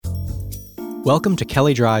Welcome to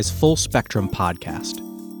Kelley Drye's Full Spectrum podcast,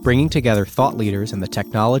 bringing together thought leaders in the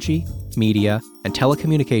technology, media, and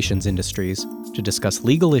telecommunications industries to discuss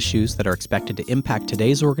legal issues that are expected to impact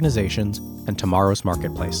today's organizations and tomorrow's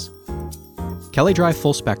marketplace. Kelley Drye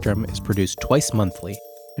Full Spectrum is produced twice monthly,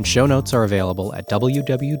 and show notes are available at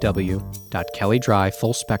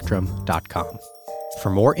www.kelleydryefullspectrum.com. For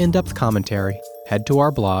more in-depth commentary, head to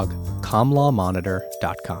our blog,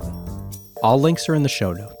 comlawmonitor.com. All links are in the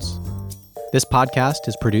show notes. This podcast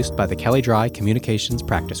is produced by the Kelley Drye Communications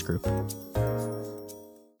Practice Group.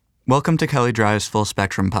 Welcome to Kelley Drye's Full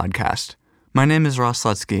Spectrum podcast. My name is Ross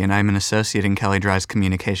Slutsky, and I'm an associate in Kelley Drye's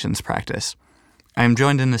Communications Practice. I am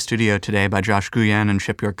joined in the studio today by Josh Guyan and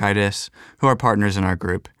Chip Yorkaitis, who are partners in our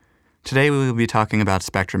group. Today we will be talking about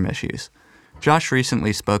spectrum issues. Josh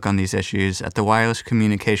recently spoke on these issues at the Wireless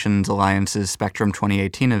Communications Alliance's Spectrum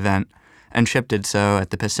 2018 event, and Chip did so at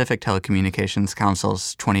the Pacific Telecommunications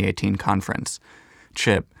Council's 2018 conference.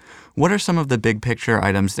 Chip, what are some of the big picture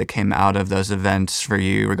items that came out of those events for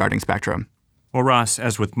you regarding spectrum? Well, Ross,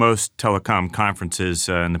 as with most telecom conferences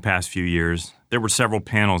in the past few years, there were several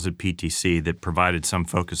panels at PTC that provided some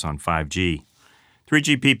focus on 5G.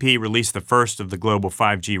 3GPP released the first of the global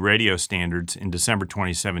 5G radio standards in December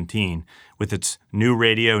 2017 with its new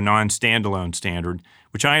radio non-standalone standard,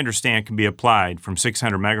 which I understand can be applied from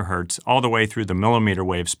 600 megahertz all the way through the millimeter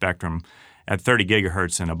wave spectrum at 30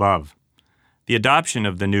 gigahertz and above. The adoption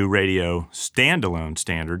of the new radio standalone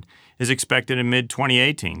standard is expected in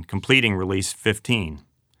mid-2018, completing Release 15.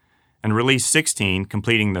 And Release 16,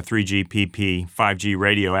 completing the 3GPP 5G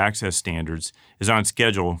radio access standards, is on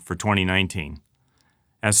schedule for 2019.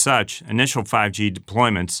 As such, initial 5G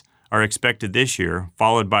deployments are expected this year,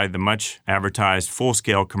 followed by the much-advertised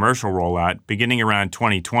full-scale commercial rollout beginning around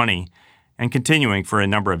 2020 and continuing for a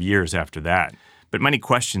number of years after that. But many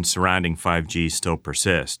questions surrounding 5G still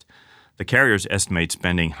persist. The carriers estimate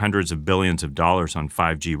spending hundreds of billions of dollars on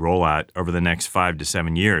 5G rollout over the next 5 to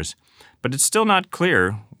 7 years, but it's still not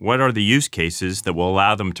clear what are the use cases that will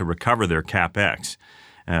allow them to recover their CapEx.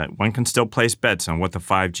 One can still place bets on what the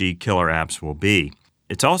 5G killer apps will be.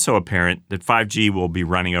 It's also apparent that 5G will be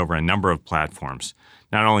running over a number of platforms,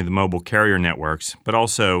 not only the mobile carrier networks, but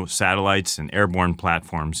also satellites and airborne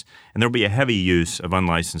platforms, and there will be a heavy use of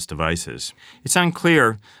unlicensed devices. It's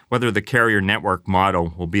unclear whether the carrier network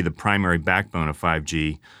model will be the primary backbone of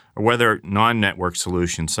 5G, or whether non-network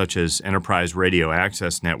solutions such as enterprise radio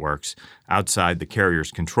access networks outside the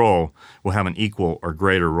carrier's control will have an equal or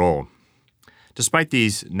greater role. Despite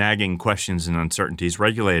these nagging questions and uncertainties,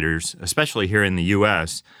 regulators, especially here in the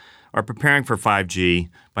U.S., are preparing for 5G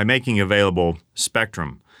by making available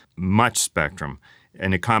spectrum, much spectrum,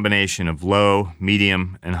 in a combination of low,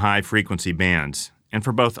 medium, and high-frequency bands, and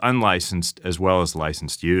for both unlicensed as well as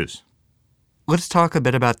licensed use. Let's talk a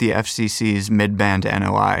bit about the FCC's mid-band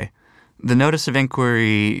NOI. The notice of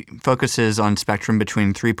inquiry focuses on spectrum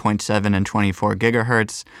between 3.7 and 24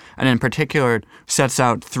 gigahertz, and in particular sets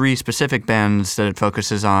out three specific bands that it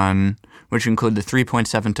focuses on, which include the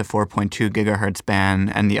 3.7 to 4.2 gigahertz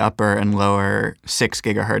band and the upper and lower 6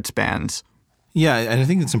 gigahertz bands. Yeah, and I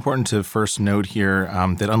think it's important to first note here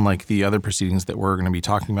that unlike the other proceedings that we're going to be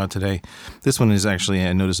talking about today, this one is actually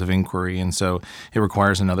a notice of inquiry, and so it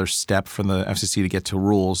requires another step for the FCC to get to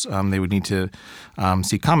rules. They would need to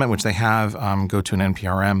seek comment, which they have, go to an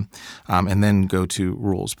NPRM, and then go to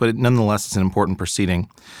rules. But nonetheless, it's an important proceeding.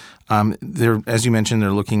 As you mentioned,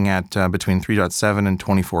 they're looking at between 3.7 and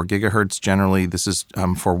 24 gigahertz. Generally, this is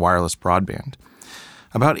for wireless broadband.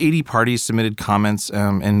 About 80 parties submitted comments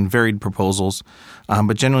and varied proposals,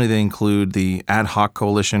 but generally they include the Ad Hoc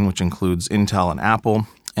Coalition, which includes Intel and Apple,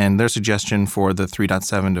 and their suggestion for the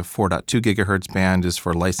 3.7 to 4.2 gigahertz band is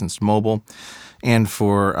for licensed mobile and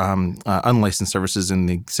for unlicensed services in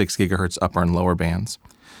the 6 gigahertz upper and lower bands.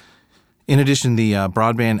 In addition, the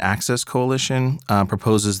Broadband Access Coalition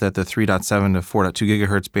proposes that the 3.7 to 4.2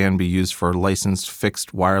 gigahertz band be used for licensed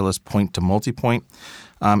fixed wireless point-to-multipoint,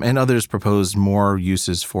 and others proposed more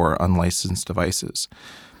uses for unlicensed devices.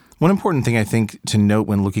 One important thing I think to note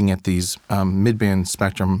when looking at these mid-band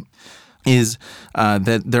spectrum is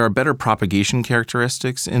that there are better propagation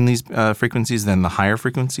characteristics in these frequencies than the higher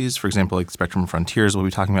frequencies, for example, like Spectrum Frontiers we'll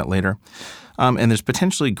be talking about later. And there's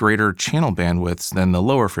potentially greater channel bandwidths than the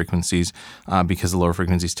lower frequencies because the lower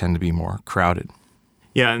frequencies tend to be more crowded.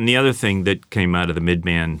 Yeah, and the other thing that came out of the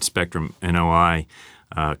mid-band spectrum NOI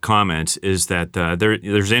comments is that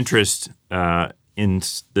there's interest in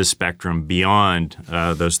the spectrum beyond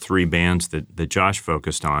those three bands that Josh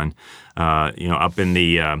focused on. Up in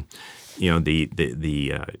the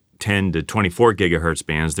 10 to 24 gigahertz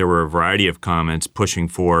bands, there were a variety of comments pushing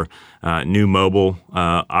for new mobile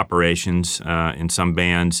operations in some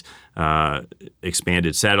bands,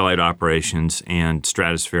 expanded satellite operations, and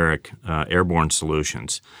stratospheric airborne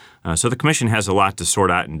solutions. So the Commission has a lot to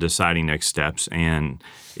sort out in deciding next steps, and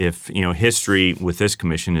if history with this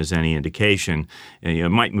Commission is any indication, it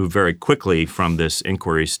might move very quickly from this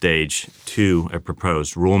inquiry stage to a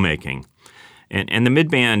proposed rulemaking. And the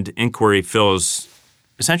mid-band inquiry fills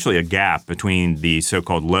essentially a gap between the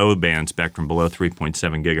so-called low-band spectrum below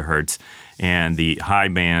 3.7 gigahertz and the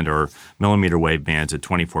high-band or millimeter wave bands at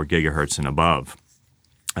 24 gigahertz and above.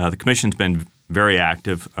 The Commission's been very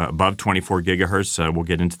active above 24 gigahertz. We'll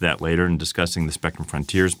get into that later in discussing the Spectrum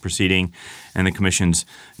Frontiers proceeding and the Commission's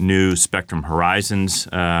new Spectrum Horizons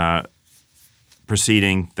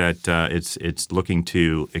proceeding that it's looking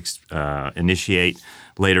to initiate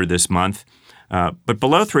later this month. But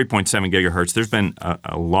below 3.7 gigahertz, there's been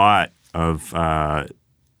a lot of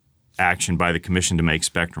action by the Commission to make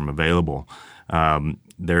spectrum available.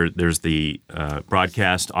 There's the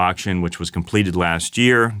broadcast auction, which was completed last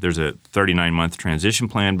year. There's a 39-month transition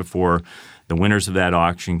plan before the winners of that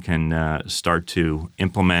auction can start to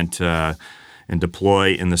implement and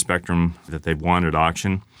deploy in the spectrum that they've won at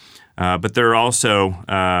auction. But there are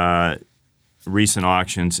also recent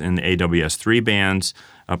auctions in the AWS-3 bands,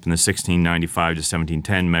 up in the 1695 to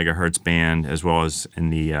 1710 megahertz band, as well as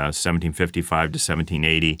in the 1755 to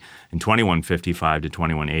 1780 and 2155 to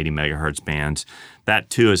 2180 megahertz bands. That,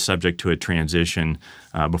 too, is subject to a transition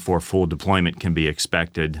before full deployment can be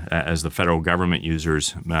expected as the federal government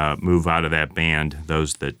users move out of that band,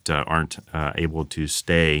 those that aren't able to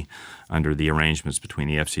stay under the arrangements between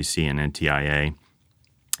the FCC and NTIA.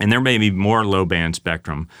 And there may be more low-band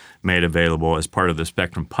spectrum made available as part of the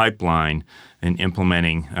spectrum pipeline in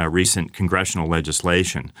implementing recent congressional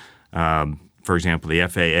legislation. For example, the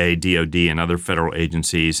FAA, DOD, and other federal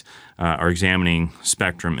agencies are examining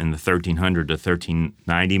spectrum in the 1300 to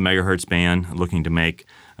 1390 megahertz band, looking to make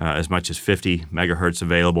as much as 50 megahertz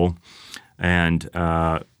available. And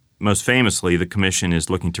most famously, the Commission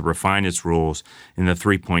is looking to refine its rules in the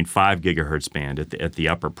 3.5 gigahertz band at the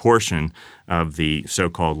upper portion of the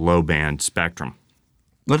so-called low-band spectrum.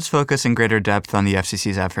 Let's focus in greater depth on the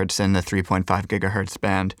FCC's efforts in the 3.5 gigahertz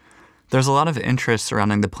band. There's a lot of interest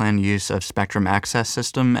surrounding the planned use of spectrum access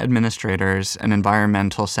system administrators and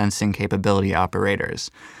environmental sensing capability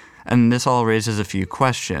operators. And this all raises a few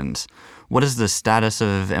questions. What is the status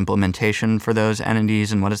of implementation for those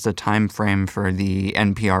entities, and what is the time frame for the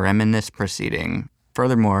NPRM in this proceeding?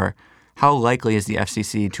 Furthermore, how likely is the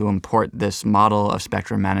FCC to import this model of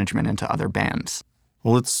spectrum management into other bands?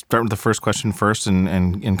 Well, let's start with the first question first and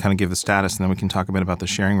kind of give the status, and then we can talk a bit about the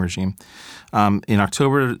sharing regime. In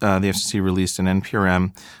October, the FCC released an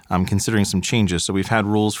NPRM considering some changes. So we've had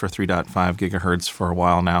rules for 3.5 gigahertz for a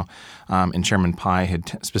while now, and Chairman Pai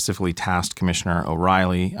had specifically tasked Commissioner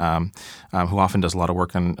O'Reilly, who often does a lot of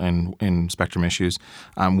work in spectrum issues,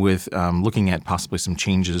 with looking at possibly some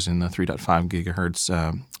changes in the 3.5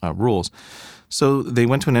 gigahertz rules. So they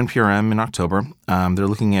went to an NPRM in October. They're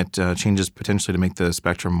looking at changes potentially to make the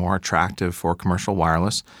spectrum more attractive for commercial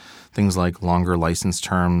wireless, things like longer license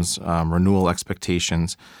terms, renewal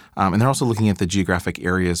expectations, and they're also looking at the geographic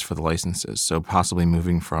areas for the licenses, so possibly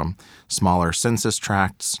moving from smaller census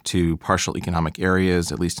tracts to partial economic areas,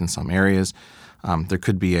 at least in some areas. There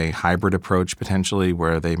could be a hybrid approach potentially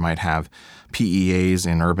where they might have PEAs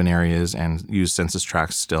in urban areas and use census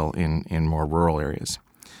tracts still in more rural areas.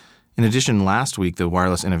 In addition, last week, the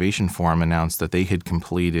Wireless Innovation Forum announced that they had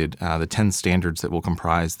completed the 10 standards that will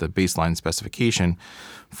comprise the baseline specification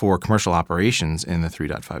for commercial operations in the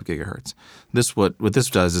 3.5 gigahertz. What this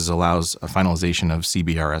does is allows a finalization of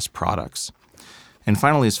CBRS products. And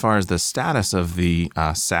finally, as far as the status of the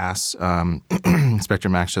SAS,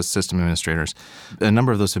 Spectrum Access System Administrators, a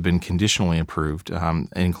number of those have been conditionally approved,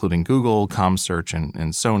 including Google, ComSearch,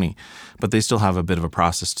 and Sony. But they still have a bit of a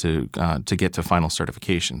process to get to final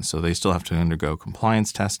certification. So they still have to undergo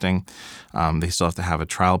compliance testing. They still have to have a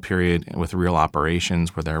trial period with real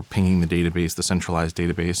operations where they're pinging the database, the centralized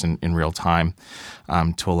database in real time,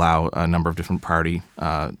 to allow a number of different party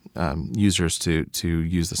users to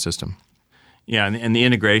use the system. Yeah, and the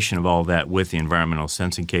integration of all of that with the environmental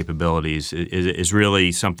sensing capabilities is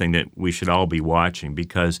really something that we should all be watching,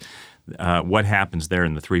 because what happens there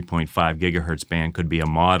in the 3.5 gigahertz band could be a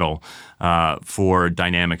model for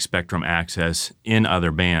dynamic spectrum access in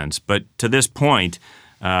other bands. But to this point,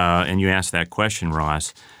 and you asked that question,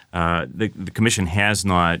 Ross, The Commission has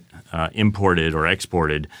not imported or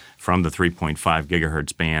exported from the 3.5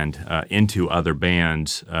 gigahertz band into other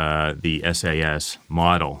bands the SAS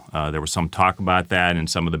model. There was some talk about that and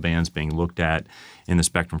some of the bands being looked at in the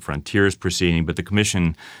Spectrum Frontiers proceeding, but the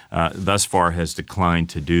Commission thus far has declined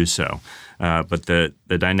to do so. But the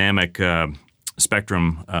Dynamic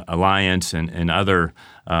Spectrum Alliance and other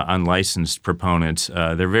unlicensed proponents,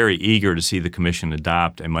 they're very eager to see the Commission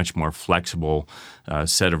adopt a much more flexible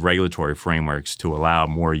set of regulatory frameworks to allow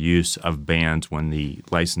more use of bands when the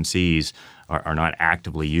licensees are not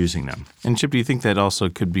actively using them. And Chip, do you think that also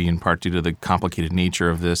could be in part due to the complicated nature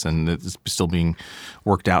of this and it's still being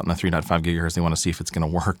worked out in the 3.5 gigahertz? They want to see if it's going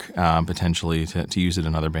to work potentially to use it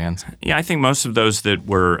in other bands? Yeah, I think most of those that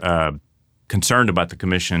were concerned about the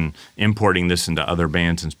Commission importing this into other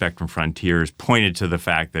bands and Spectrum Frontiers pointed to the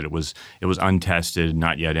fact that it was untested,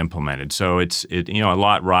 not yet implemented. So a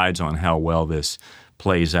lot rides on how well this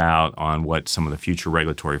plays out on what some of the future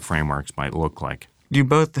regulatory frameworks might look like. You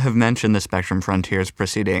both have mentioned the Spectrum Frontiers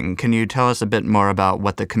proceeding. Can you tell us a bit more about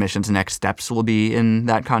what the Commission's next steps will be in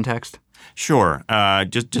that context? Sure.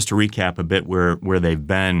 Just to recap a bit where they've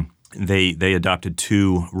been. They adopted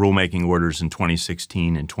two rulemaking orders in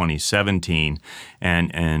 2016 and 2017,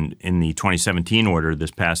 and in the 2017 order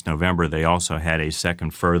this past November, they also had a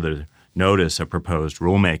second further notice of proposed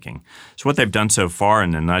rulemaking. So what they've done so far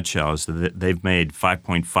in a nutshell is that they've made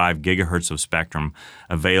 5.5 gigahertz of spectrum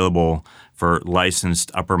available for licensed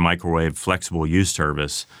upper microwave flexible use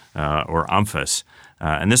service, or UMFS.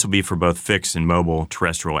 And this will be for both fixed and mobile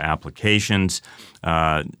terrestrial applications.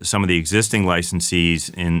 Some of the existing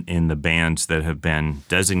licensees in the bands that have been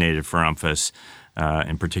designated for UMFS,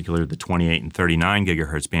 in particular the 28 and 39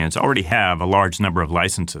 gigahertz bands, already have a large number of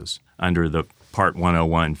licenses under the Part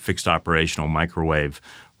 101 fixed operational microwave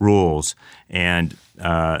rules. And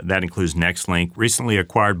that includes NextLink, recently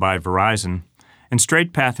acquired by Verizon, and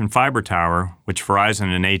StraightPath and Fiber Tower, which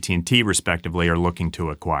Verizon and AT&T respectively are looking to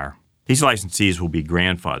acquire. These licensees will be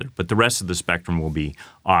grandfathered, but the rest of the spectrum will be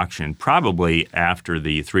auctioned probably after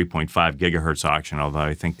the 3.5 gigahertz auction, although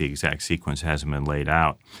I think the exact sequence hasn't been laid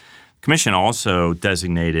out. The Commission also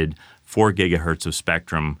designated 4 gigahertz of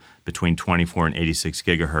spectrum between 24 and 86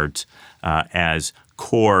 gigahertz as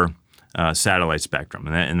core satellite spectrum,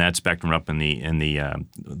 and that spectrum up in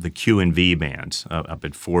the Q and V bands up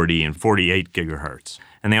at 40 and 48 gigahertz.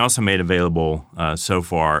 And they also made available so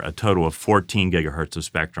far a total of 14 gigahertz of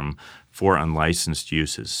spectrum for unlicensed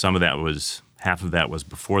uses. Half of that was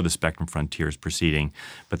before the Spectrum Frontiers proceeding,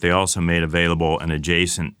 but they also made available an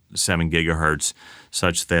adjacent 7 gigahertz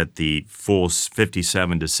such that the full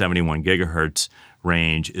 57 to 71 gigahertz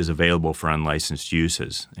range is available for unlicensed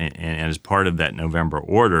uses. And as part of that November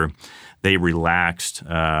order, they relaxed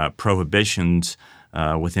prohibitions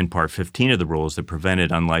within Part 15 of the rules that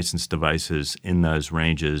prevented unlicensed devices in those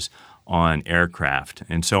ranges on aircraft.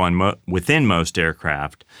 And so within most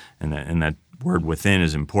aircraft, and that word within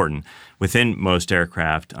is important, within most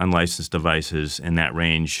aircraft, unlicensed devices in that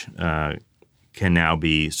range can now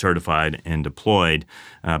be certified and deployed.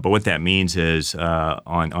 But what that means is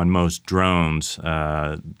on most drones,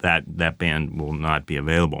 that band will not be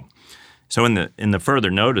available. So in the further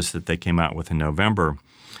notice that they came out with in November,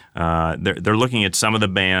 they're looking at some of the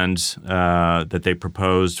bands that they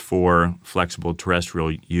proposed for flexible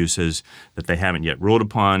terrestrial uses that they haven't yet ruled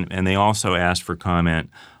upon, and they also asked for comment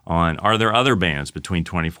on are there other bands between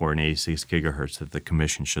 24 and 86 gigahertz that the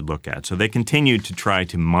Commission should look at. So they continue to try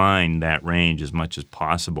to mine that range as much as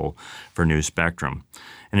possible for new spectrum.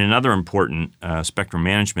 And another important spectrum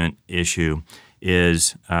management issue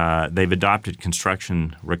is they've adopted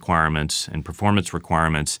construction requirements and performance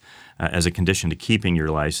requirements as a condition to keeping your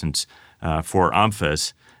license for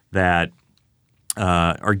UMFS that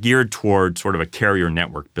are geared toward sort of a carrier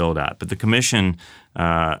network build-out. But the Commission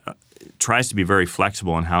tries to be very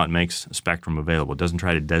flexible in how it makes spectrum available. It doesn't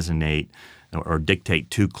try to designate or dictate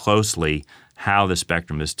too closely how the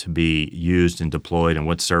spectrum is to be used and deployed and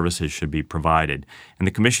what services should be provided. And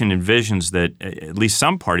the Commission envisions that at least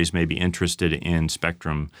some parties may be interested in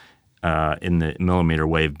spectrum in the millimeter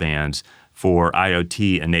wave bands for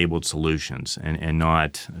IoT-enabled solutions and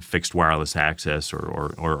not fixed wireless access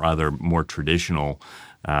or other more traditional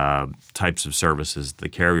types of services the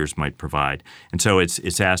carriers might provide. And so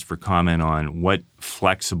it's asked for comment on what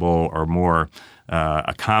flexible or more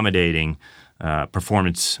accommodating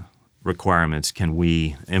performance requirements can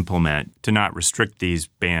we implement to not restrict these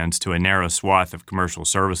bands to a narrow swath of commercial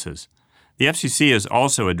services. The FCC is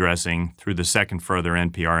also addressing, through the second further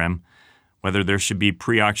NPRM, whether there should be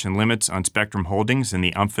pre-auction limits on spectrum holdings in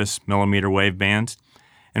the UMFS millimeter wave bands,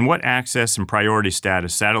 and what access and priority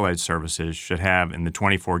status satellite services should have in the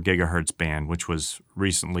 24 gigahertz band, which was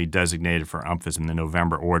recently designated for UMFS in the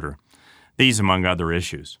November order. These among other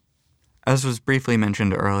issues. As was briefly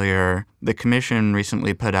mentioned earlier, the Commission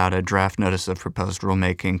recently put out a draft notice of proposed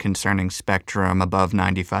rulemaking concerning spectrum above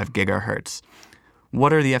 95 gigahertz.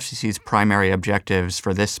 What are the FCC's primary objectives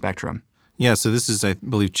for this spectrum? Yeah, so this is, I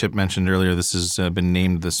believe Chip mentioned earlier, this has been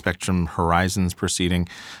named the Spectrum Horizons proceeding,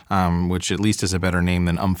 which at least is a better name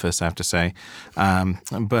than UMFS, I have to say.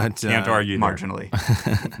 But can't argue marginally.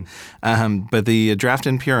 But the draft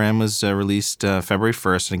NPRM was released February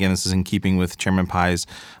 1st. And again, this is in keeping with Chairman Pai's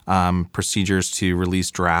procedures to release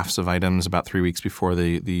drafts of items about 3 weeks before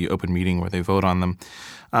the open meeting where they vote on them.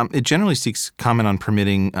 It generally seeks comment on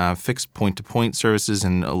permitting fixed point-to-point services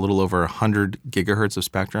in a little over 100 gigahertz of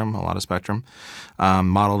spectrum, a lot of spectrum,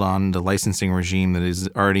 modeled on the licensing regime that is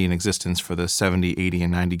already in existence for the 70, 80,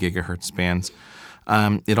 and 90 gigahertz bands.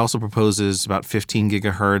 It also proposes about 15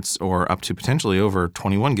 gigahertz or up to potentially over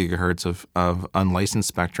 21 gigahertz of unlicensed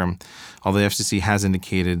spectrum, although the FCC has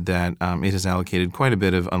indicated that it has allocated quite a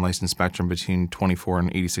bit of unlicensed spectrum between 24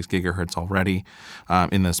 and 86 gigahertz already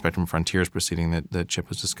in the Spectrum Frontiers proceeding that Chip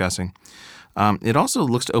was discussing. It also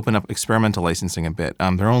looks to open up experimental licensing a bit.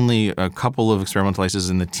 There are only a couple of experimental licenses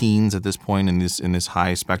in the teens at this point in this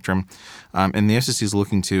high spectrum, and the FCC is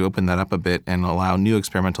looking to open that up a bit and allow new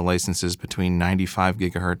experimental licenses between 95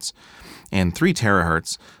 gigahertz and 3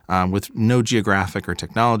 terahertz with no geographic or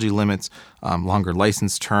technology limits, longer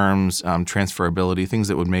license terms, transferability, things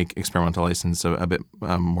that would make experimental license a bit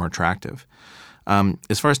more attractive.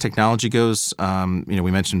 As far as technology goes,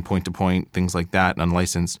 we mentioned point-to-point, things like that,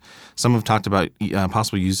 unlicensed. Some have talked about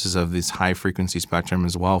possible uses of this high-frequency spectrum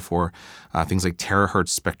as well for things like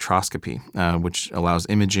terahertz spectroscopy, which allows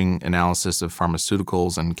imaging analysis of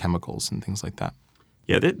pharmaceuticals and chemicals and things like that.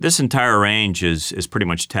 Yeah, this entire range is pretty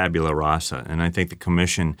much tabula rasa, and I think the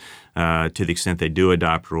Commission, to the extent they do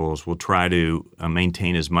adopt rules, will try to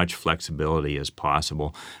maintain as much flexibility as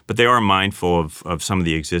possible. But they are mindful of some of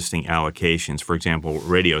the existing allocations. For example,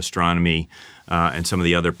 radio astronomy and some of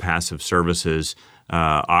the other passive services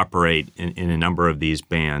operate in a number of these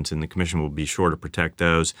bands, and the Commission will be sure to protect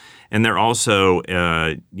those. And they're also,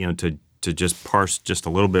 to just parse just a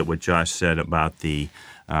little bit what Josh said about the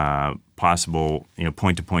possible,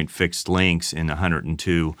 point-to-point fixed links in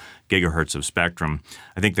 102 gigahertz of spectrum.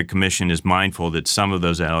 I think the Commission is mindful that some of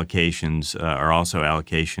those allocations are also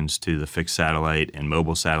allocations to the fixed satellite and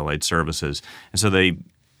mobile satellite services. And so the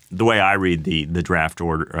way I read the draft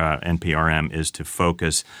order NPRM is to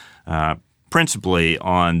focus principally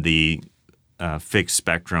on the fixed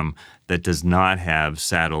spectrum that does not have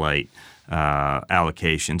satellite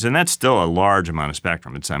allocations, and that's still a large amount of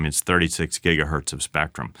spectrum. It's 36 gigahertz of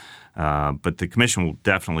spectrum, but the Commission will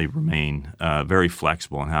definitely remain very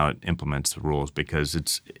flexible in how it implements the rules because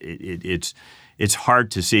it's hard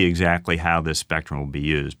to see exactly how this spectrum will be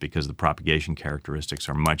used because the propagation characteristics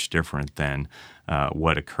are much different than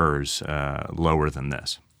what occurs lower than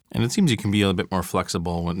this. And it seems you can be a little bit more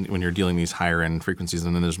flexible when you're dealing these higher end frequencies,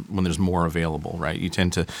 and then when there's more available, right? You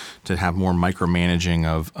tend to have more micromanaging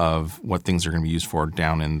of what things are going to be used for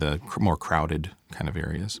down in the more crowded kind of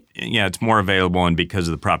areas. Yeah, it's more available, and because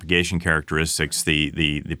of the propagation characteristics,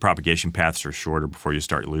 the propagation paths are shorter before you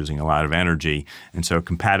start losing a lot of energy, and so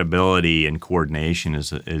compatibility and coordination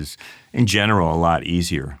is in general a lot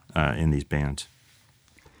easier in these bands.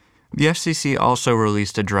 The FCC also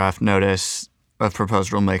released a draft notice of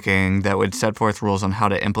proposed rulemaking that would set forth rules on how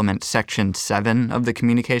to implement Section 7 of the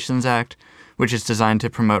Communications Act, which is designed to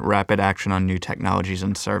promote rapid action on new technologies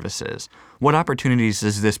and services. What opportunities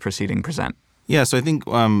does this proceeding present? Yeah, so I think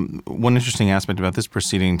one interesting aspect about this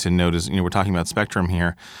proceeding to note is, we're talking about spectrum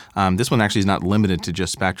here. This one actually is not limited to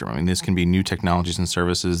just spectrum. This can be new technologies and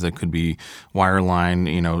services that could be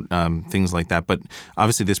wireline, things like that. But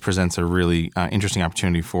obviously, this presents a really interesting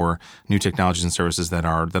opportunity for new technologies and services that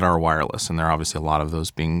are wireless, and there are obviously a lot of those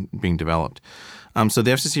being developed. So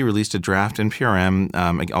the FCC released a draft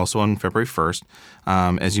NPRM also on February 1st.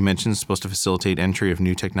 As you mentioned, it's supposed to facilitate entry of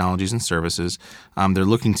new technologies and services. They're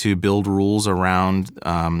looking to build rules around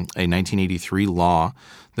a 1983 law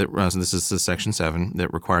that so this is the Section 7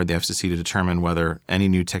 that required the FCC to determine whether any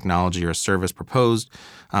new technology or service proposed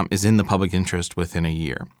is in the public interest within a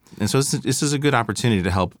year. And so this is a good opportunity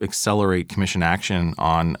to help accelerate Commission action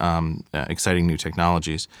on exciting new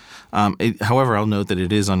technologies. However, I'll note that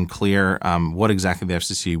it is unclear what exactly the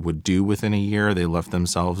FCC would do within a year. They left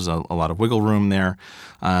themselves a lot of wiggle room there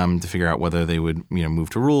to figure out whether they would move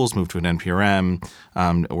to rules, move to an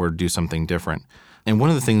NPRM, or do something different. And one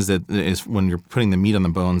of the things that is when you're putting the meat on the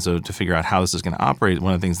bones to figure out how this is going to operate,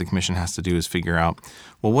 one of the things the commission has to do is figure out,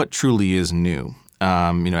 well, what truly is new?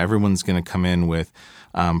 Everyone's going to come in with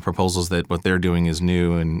proposals that what they're doing is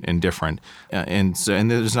new and different, and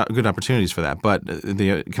there's not good opportunities for that. But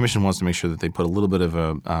the commission wants to make sure that they put a little bit of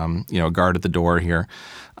a guard at the door here,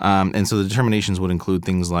 and so the determinations would include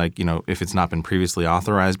things like if it's not been previously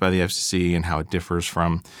authorized by the FCC and how it differs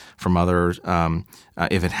from others.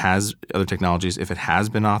 If it has other technologies, if it has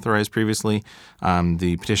been authorized previously,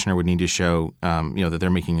 the petitioner would need to show that they're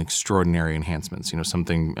making extraordinary enhancements,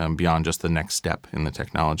 something beyond just the next step in the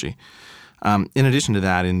technology. In addition to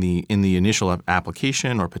that, in the initial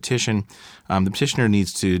application or petition, the petitioner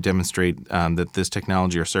needs to demonstrate that this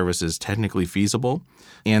technology or service is technically feasible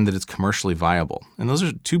and that it's commercially viable. And those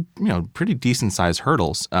are two pretty decent-sized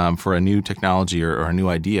hurdles for a new technology or a new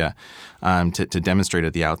idea to demonstrate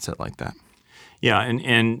at the outset like that. Yeah,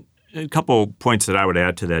 and a couple points that I would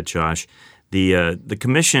add to that, Josh. The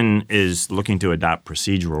commission is looking to adopt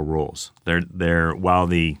procedural rules. While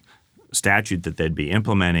the statute that they'd be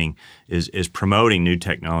implementing is promoting new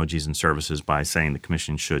technologies and services by saying the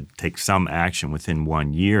commission should take some action within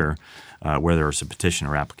 1 year where there is a petition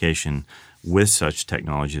or application with such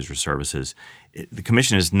technologies or services. The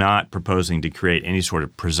commission is not proposing to create any sort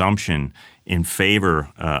of presumption in favor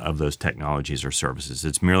of those technologies or services.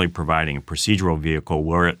 It's merely providing a procedural vehicle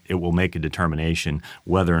where it will make a determination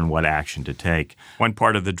whether and what action to take. One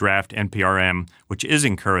part of the draft NPRM, which is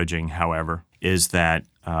encouraging, however, is that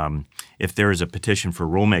if there is a petition for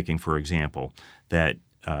rulemaking, for example, that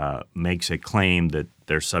makes a claim that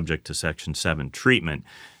they're subject to Section 7 treatment,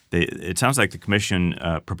 it sounds like the commission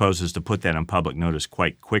proposes to put that on public notice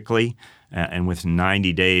quite quickly and within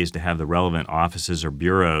 90 days to have the relevant offices or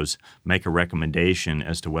bureaus make a recommendation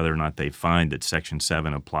as to whether or not they find that Section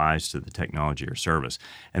 7 applies to the technology or service.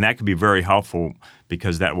 And that could be very helpful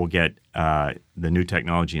because that will get the new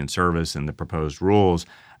technology and service and the proposed rules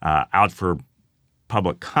out for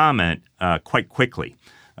public comment quite quickly.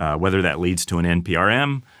 Whether that leads to an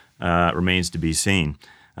NPRM remains to be seen.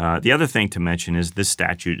 The other thing to mention is this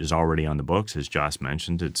statute is already on the books, as Josh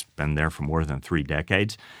mentioned. It's been there for more than 3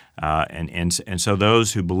 decades. And so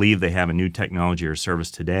those who believe they have a new technology or service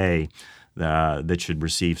today that should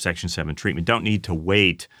receive Section 7 treatment don't need to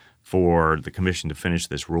wait for the commission to finish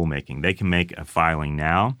this rulemaking. They can make a filing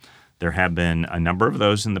now. There have been a number of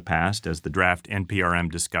those in the past, as the draft NPRM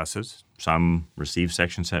discusses. Some received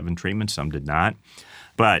Section 7 treatment, some did not.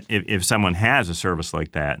 But if someone has a service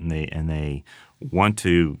like that and they want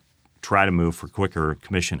to try to move for quicker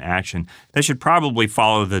commission action, they should probably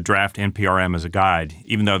follow the draft NPRM as a guide,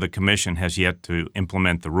 even though the commission has yet to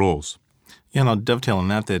implement the rules. Yeah, and I'll dovetail on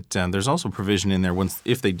that there's also provision in there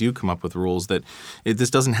if they do come up with rules that this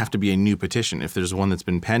doesn't have to be a new petition. If there's one that's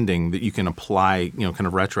been pending, that you can apply, kind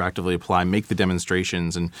of retroactively apply, make the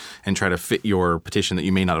demonstrations and try to fit your petition that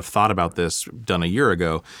you may not have thought about this done a year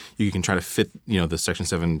ago. You can try to fit, the Section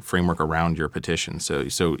 7 framework around your petition.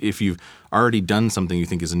 So if you've already done something you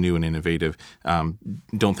think is new and innovative,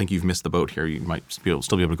 don't think you've missed the boat here. You might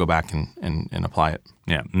still be able to go back and apply it.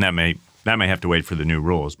 Yeah, and that may have to wait for the new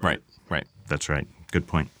rules. Right. That's right. Good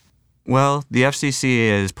point. Well, the FCC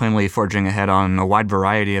is plainly forging ahead on a wide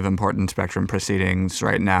variety of important spectrum proceedings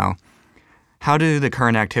right now. How do the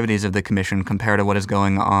current activities of the Commission compare to what is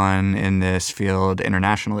going on in this field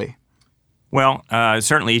internationally? Well,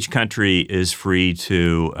 certainly each country is free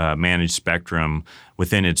to manage spectrum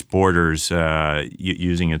within its borders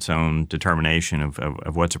using its own determination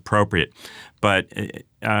of what's appropriate. But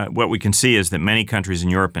what we can see is that many countries in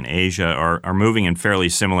Europe and Asia are moving in fairly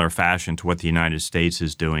similar fashion to what the United States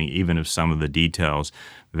is doing, even if some of the details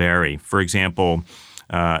vary. For example,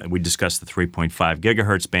 we discussed the 3.5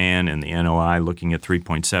 gigahertz band and the NOI looking at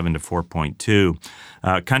 3.7 to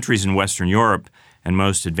 4.2. Countries in Western Europe and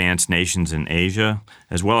most advanced nations in Asia,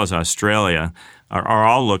 as well as Australia, are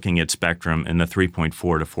all looking at spectrum in the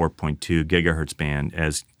 3.4 to 4.2 gigahertz band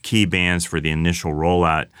as key bands for the initial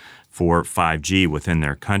rollout for 5G within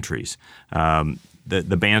their countries.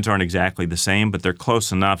 The bands aren't exactly the same, but they're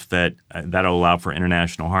close enough that that'll allow for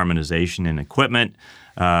international harmonization in equipment,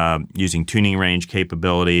 using tuning range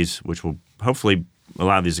capabilities, which will hopefully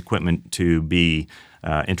allow these equipment to be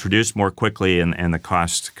introduced more quickly and the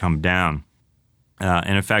costs to come down.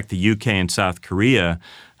 And in fact, the UK and South Korea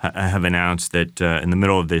have announced that in the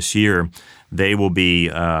middle of this year, they will be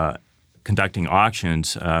conducting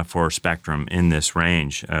auctions for spectrum in this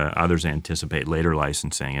range. Others anticipate later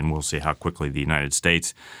licensing, and we'll see how quickly the United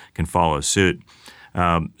States can follow suit.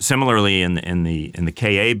 Similarly, in the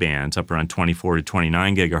Ka bands, up around 24 to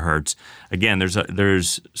 29 gigahertz, again,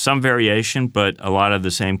 there's some variation, but a lot of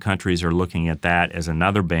the same countries are looking at that as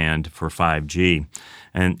another band for 5G.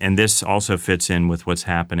 And this also fits in with what's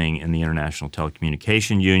happening in the International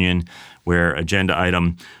Telecommunication Union, where Agenda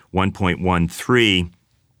Item 1.13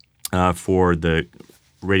 for the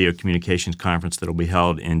Radio Communications Conference that will be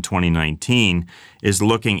held in 2019 is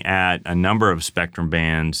looking at a number of spectrum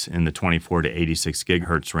bands in the 24 to 86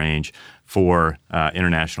 gigahertz range for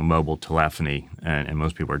international mobile telephony, and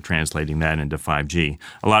most people are translating that into 5G.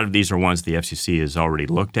 A lot of these are ones the FCC has already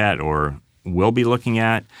looked at or will be looking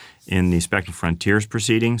at in the Spectrum Frontiers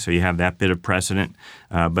proceeding, so you have that bit of precedent.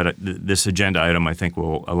 But this agenda item, I think,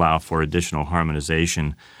 will allow for additional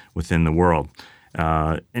harmonization within the world.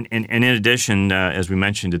 And in addition, as we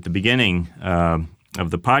mentioned at the beginning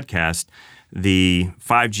of the podcast, the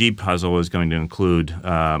 5G puzzle is going to include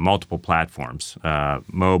multiple platforms,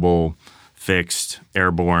 mobile, fixed,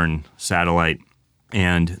 airborne, satellite,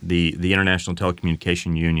 and the International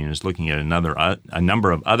Telecommunication Union is looking at a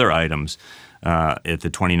number of other items at the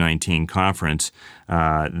 2019 conference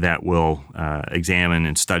that will examine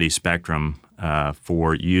and study spectrum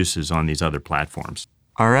for uses on these other platforms.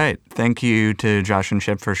 All right. Thank you to Josh and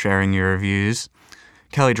Chip for sharing your views.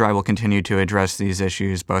 Kelly Dry will continue to address these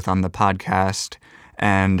issues both on the podcast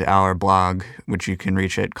and our blog, which you can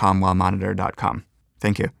reach at comwellmonitor.com.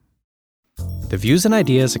 Thank you. The views and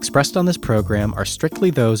ideas expressed on this program are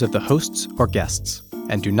strictly those of the hosts or guests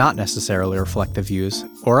and do not necessarily reflect the views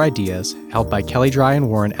or ideas held by Kelly Dry and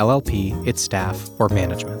Warren LLP, its staff, or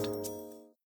management.